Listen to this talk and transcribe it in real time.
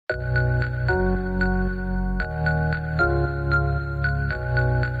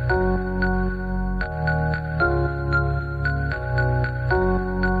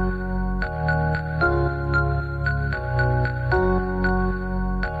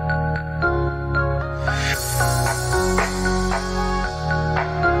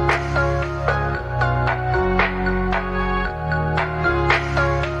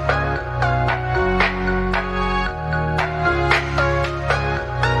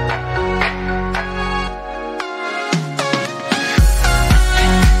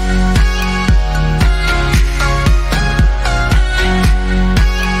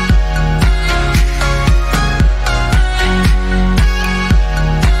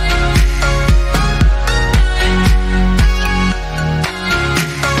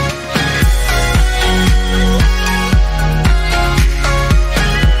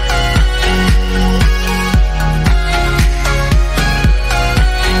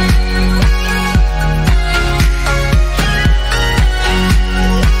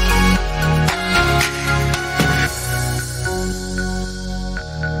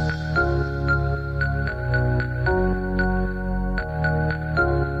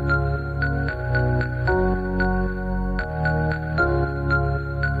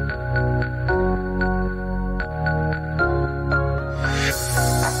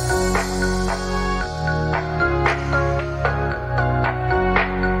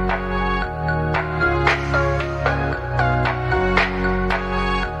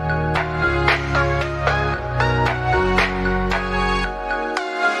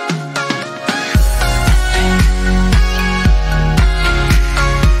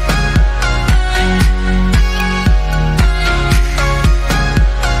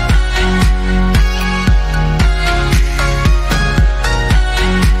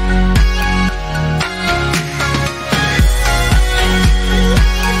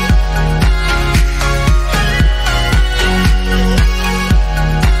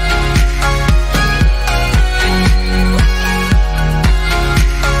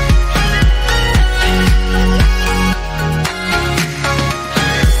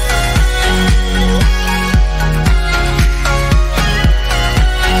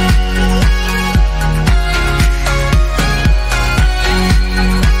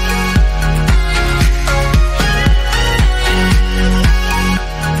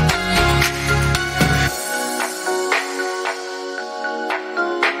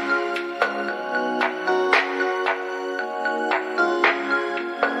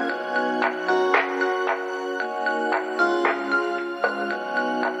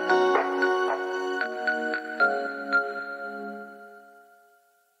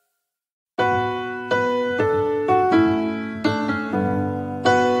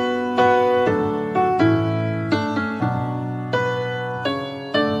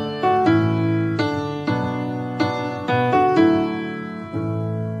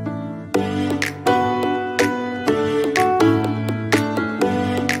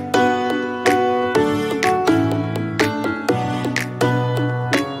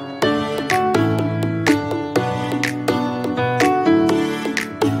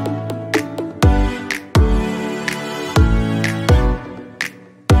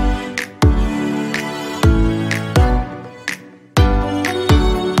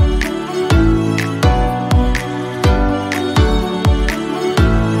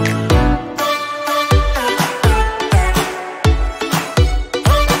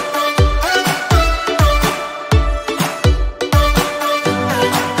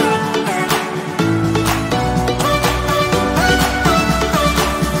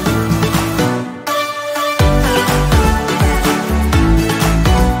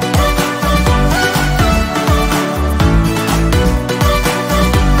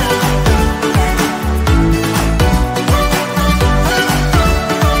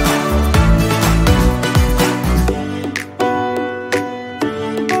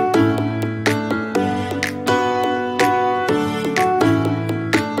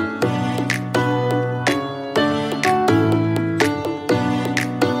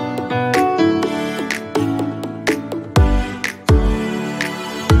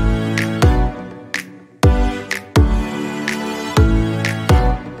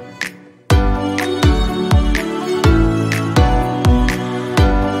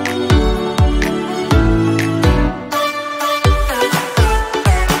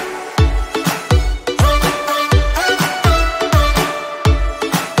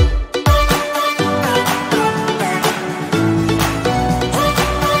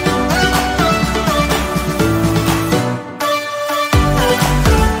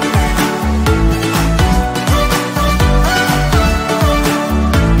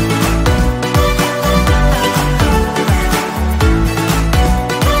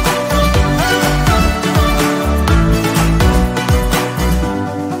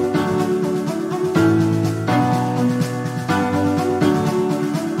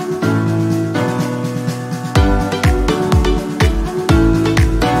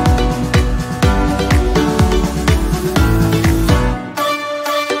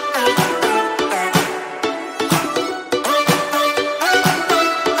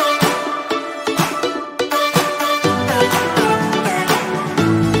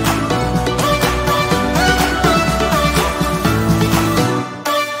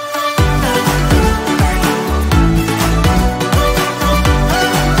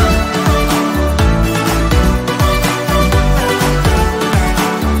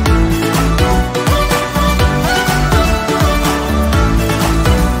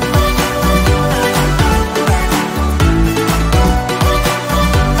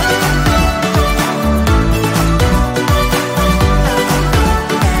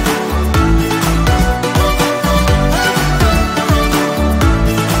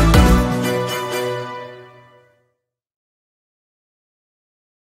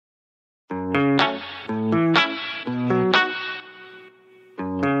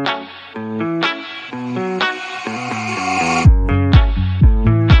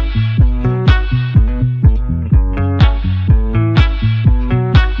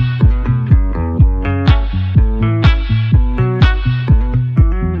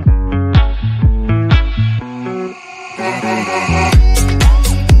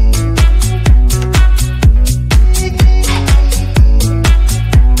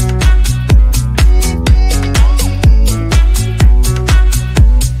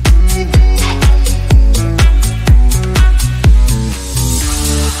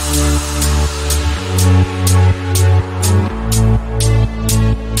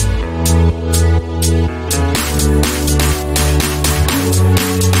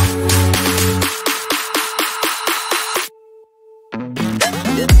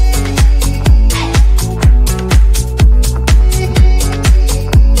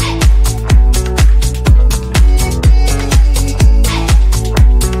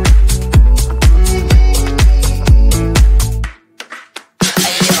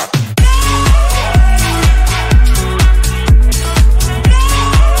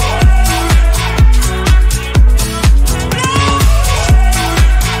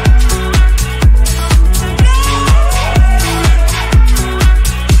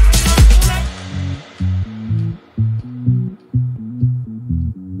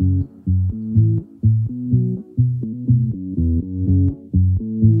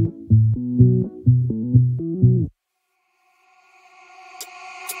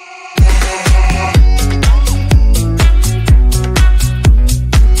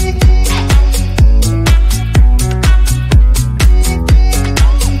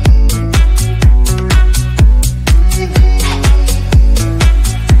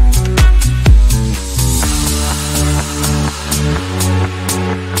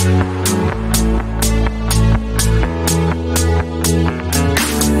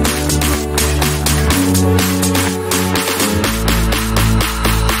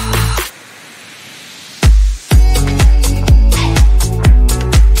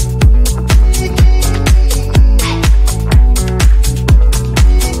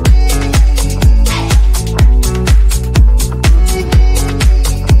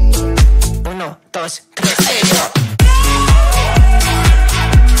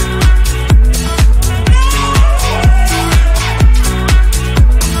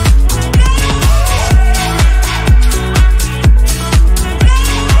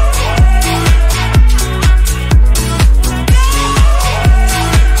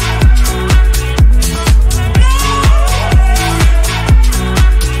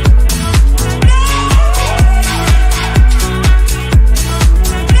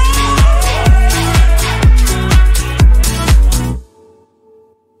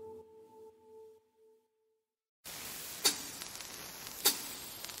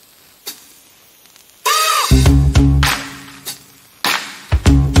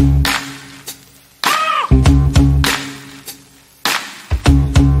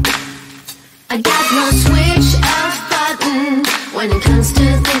I got no switch off button when it comes to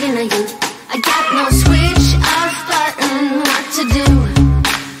thinking of you. I got no switch off button what to do.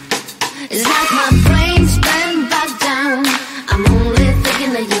 It's like my brain's been bogged down, I'm only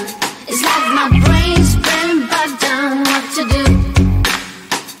thinking of you. It's like my brain's been bogged down, what to do.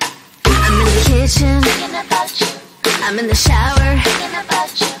 I'm in the kitchen, thinking about you. I'm in the shower, thinking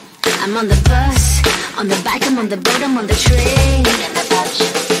about you. I'm on the bus, on the bike, I'm on the boat, I'm on the train, thinking about you.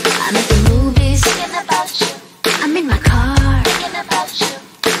 I'm at the movies, thinking about you. I'm in my car, thinking about you.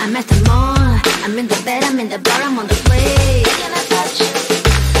 I'm at the mall, I'm in the bed, I'm in the bar, I'm on the plane, thinking about you.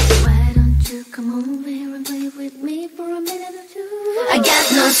 Why don't you come over here and play with me for a minute or two? I got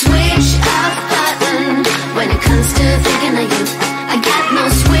no switch off button when it comes to thinking of you. I got no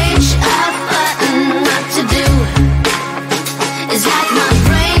switch off button what to do. It's like my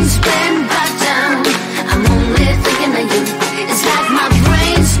brain's been bogged down, I'm only thinking of you. It's like my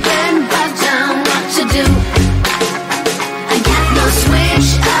brain's been bogged down, what to do. I got no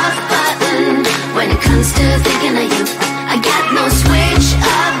switch off button when it comes to thinking of you. I got no switch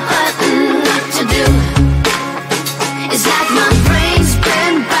off button what to do. It's like my brain's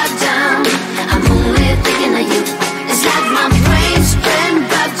been bogged down, I'm only thinking of you. It's like my brain's been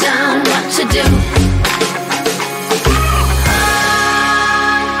bogged down, what to do.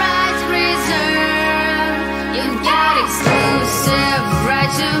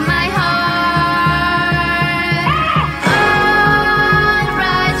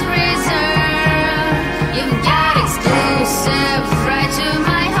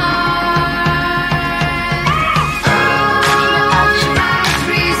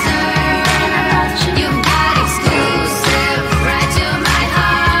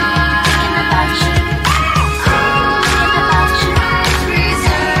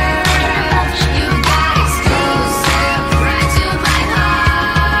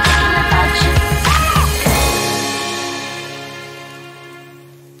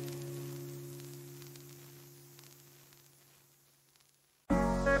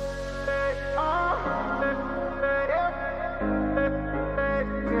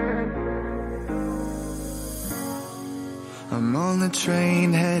 I'm on the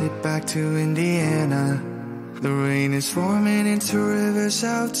train headed back to Indiana. The rain is forming into rivers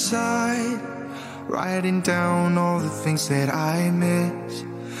outside, writing down all the things that I miss,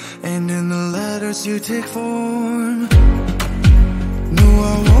 and in the letters you take form. No,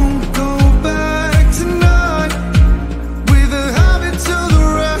 I won't go back tonight with the habits of the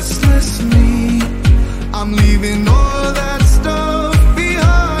restless me. I'm leaving